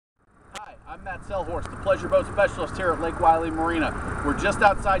I'm Matt Sellhorst, the pleasure boat specialist here at Lake Wylie Marina. We're just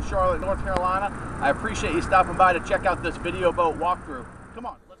outside Charlotte, North Carolina. I appreciate you stopping by to check out this video boat walkthrough. Come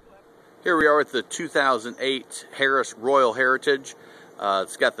on, let's go ahead. Here we are at the 2008 Harris Royal Heritage.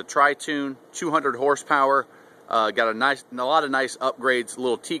 It's got the POntoon, 200 horsepower. Got a lot of nice upgrades, a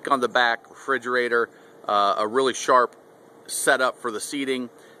little teak on the back, refrigerator, a really sharp setup for the seating,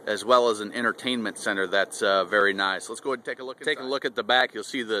 as well as an entertainment center that's very nice. Let's go ahead and take a look. Take a look at the back. You'll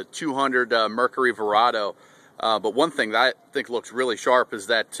see the 200 Mercury Verado. But one thing that I think looks really sharp is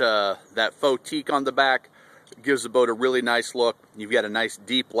that that faux teak on the back. It gives the boat a really nice look. You've got a nice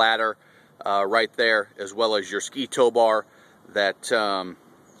deep ladder right there, as well as your ski tow bar that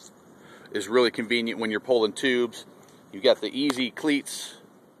is really convenient when you're pulling tubes. You've got the easy cleats.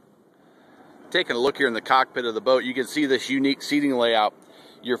 Taking a look here in the cockpit of the boat, you can see this unique seating layout.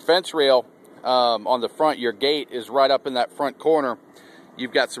 Your fence rail on the front, your gate is right up in that front corner.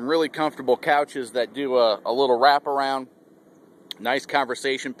 You've got some really comfortable couches that do a little wraparound. Nice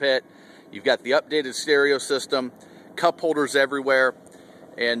conversation pit. You've got the updated stereo system, cup holders everywhere,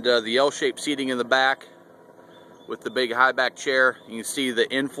 and the L-shaped seating in the back with the big high back chair. You can see the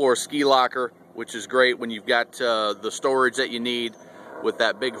in-floor ski locker, which is great when you've got the storage that you need with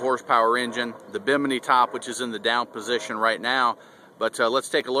that big horsepower engine. The bimini top, which is in the down position right now. But let's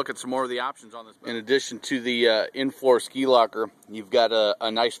take a look at some more of the options on this boat. In addition to the in-floor ski locker, you've got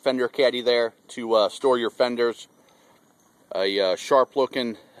a nice fender caddy there to store your fenders. A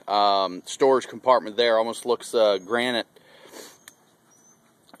sharp-looking storage compartment there, almost looks granite.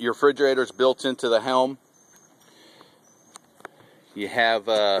 Your refrigerator is built into the helm. You have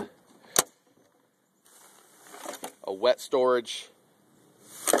a wet storage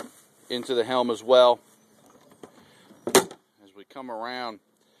into the helm as well. Come around,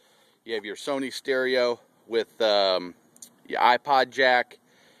 you have your Sony stereo with your iPod jack,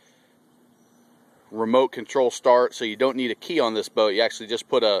 remote control start, so you don't need a key on this boat. You actually just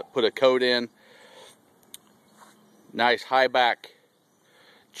put a code in. Nice high back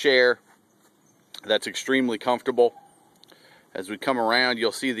chair that's extremely comfortable. As we come around,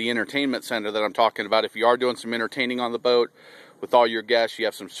 you'll see the entertainment center that I'm talking about. If you are doing some entertaining on the boat with all your guests, you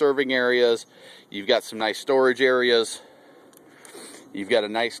have some serving areas, you've got some nice storage areas. You've got a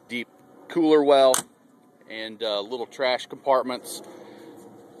nice deep cooler well and little trash compartments.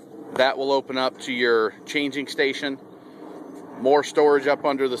 That will open up to your changing station. More storage up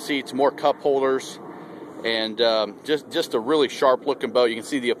under the seats, more cup holders, and just a really sharp looking boat. You can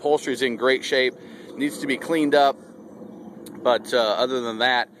see the upholstery is in great shape. It needs to be cleaned up, but other than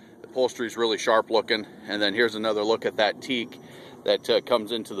that, the upholstery is really sharp looking. And then here's another look at that teak that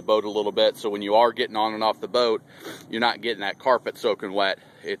comes into the boat a little bit, so when you are getting on and off the boat, you're not getting that carpet soaking wet.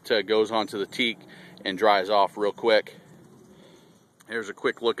 It goes onto the teak and dries off real quick. Here's a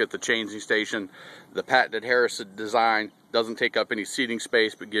quick look at the changing station. The patented Harris design doesn't take up any seating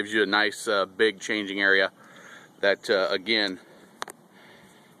space, but gives you a nice big changing area that again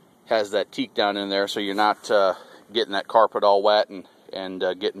has that teak down in there, so you're not getting that carpet all wet and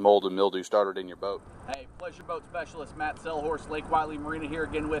getting mold and mildew started in your boat. Hey, pleasure boat specialist Matt Sellhorst, Lake Wylie Marina here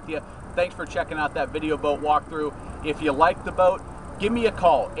again with you. Thanks for checking out that video boat walkthrough. If you like the boat, give me a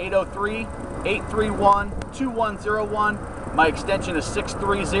call, 803-831-2101. My extension is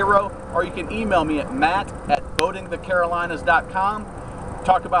 630, or you can email me at matt@boatingthecarolinas.com.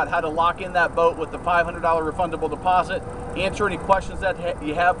 Talk about how to lock in that boat with the $500 refundable deposit, answer any questions that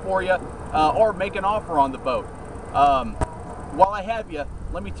you have for you, or make an offer on the boat. While I have you,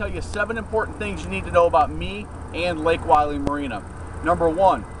 let me tell you 7 important things you need to know about me and Lake Wylie Marina. Number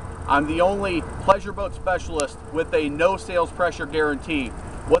 1, I'm the only pleasure boat specialist with a no sales pressure guarantee.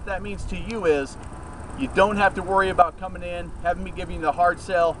 What that means to you is you don't have to worry about coming in, having me giving you the hard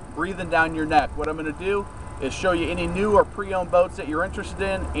sell, breathing down your neck. What I'm going to do is show you any new or pre-owned boats that you're interested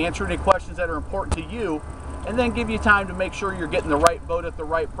in, answer any questions that are important to you, and then give you time to make sure you're getting the right boat at the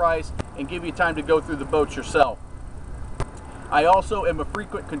right price, and give you time to go through the boats yourself. I also am a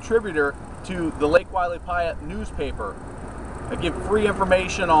frequent contributor to the Lake Wylie Pyatt newspaper. I give free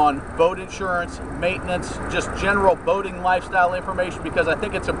information on boat insurance, maintenance, just general boating lifestyle information, because I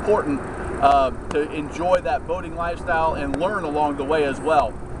think it's important to enjoy that boating lifestyle and learn along the way as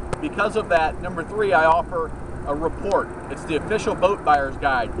well. Because of that, number 3, I offer a report. It's the official boat buyer's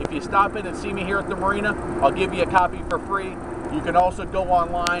guide. If you stop in and see me here at the marina, I'll give you a copy for free. You can also go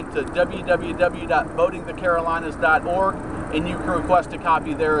online to www.boatingthecarolinas.org and you can request a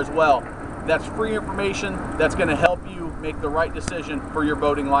copy there as well. That's free information that's going to help you make the right decision for your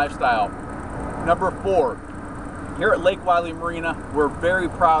boating lifestyle. Number 4, here at Lake Wylie Marina, we're very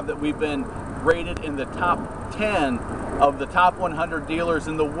proud that we've been rated in the top 10 of the top 100 dealers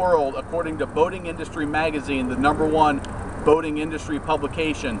in the world, according to Boating Industry Magazine, the #1 boating industry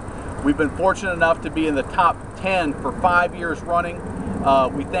publication. We've been fortunate enough to be in the top 10 for 5 years running.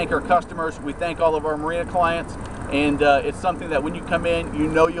 We thank our customers, we thank all of our marina clients, and it's something that when you come in, you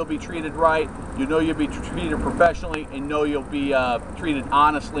know you'll be treated right, you know you'll be treated professionally, and know you'll be treated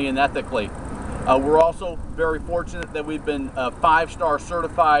honestly and ethically. We're also very fortunate that we've been a 5-star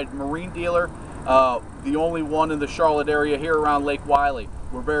certified marine dealer, the only one in the Charlotte area here around Lake Wylie.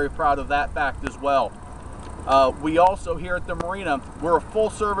 We're very proud of that fact as well. We also, here at the marina, we're a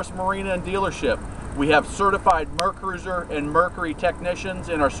full-service marina and dealership. We have certified Mercruiser and Mercury technicians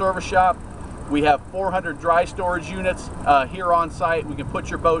in our service shop. We have 400 dry storage units here on site. We can put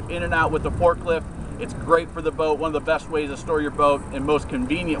your boat in and out with the forklift. It's great for the boat, one of the best ways to store your boat and most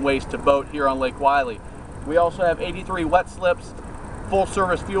convenient ways to boat here on Lake Wylie. We also have 83 wet slips,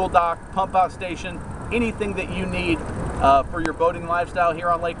 full-service fuel dock, pump-out station, anything that you need for your boating lifestyle here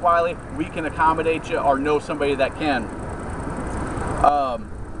on Lake Wylie, we can accommodate you or know somebody that can.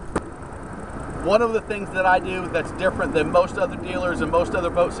 One of the things that I do that's different than most other dealers and most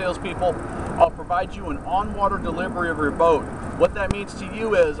other boat salespeople, I'll provide you an on-water delivery of your boat. What that means to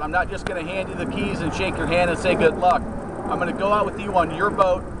you is I'm not just going to hand you the keys and shake your hand and say good luck. I'm going to go out with you on your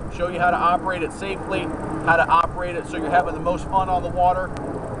boat, show you how to operate it safely, how to operate it so you're having the most fun on the water,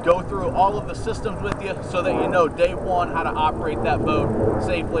 go through all of the systems with you so that you know day one how to operate that boat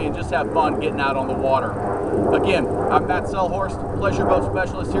safely and just have fun getting out on the water. Again, I'm Matt Sellhorst, pleasure boat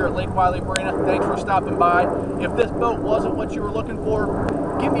specialist here at Lake Wylie Marina. Thanks for stopping by. If this boat wasn't what you were looking for,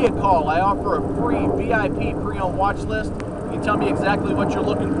 give me a call. I offer a free VIP pre-owned watch list. You can tell me exactly what you're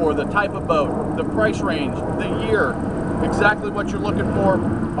looking for, the type of boat, the price range, the year, exactly what you're looking for.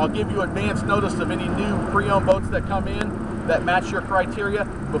 I'll give you advance notice of any new pre-owned boats that come in that match your criteria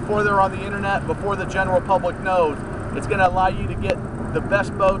before they're on the internet, before the general public knows. It's going to allow you to get the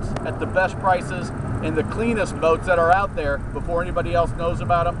best boats at the best prices and the cleanest boats that are out there before anybody else knows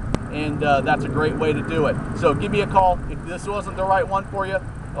about them, and that's a great way to do it. So give me a call. If this wasn't the right one for you,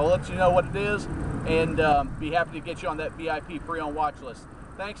 I'll let you know what it is, and be happy to get you on that VIP pre-owned watch list.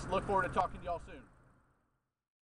 Thanks. Look forward to talking to y'all soon.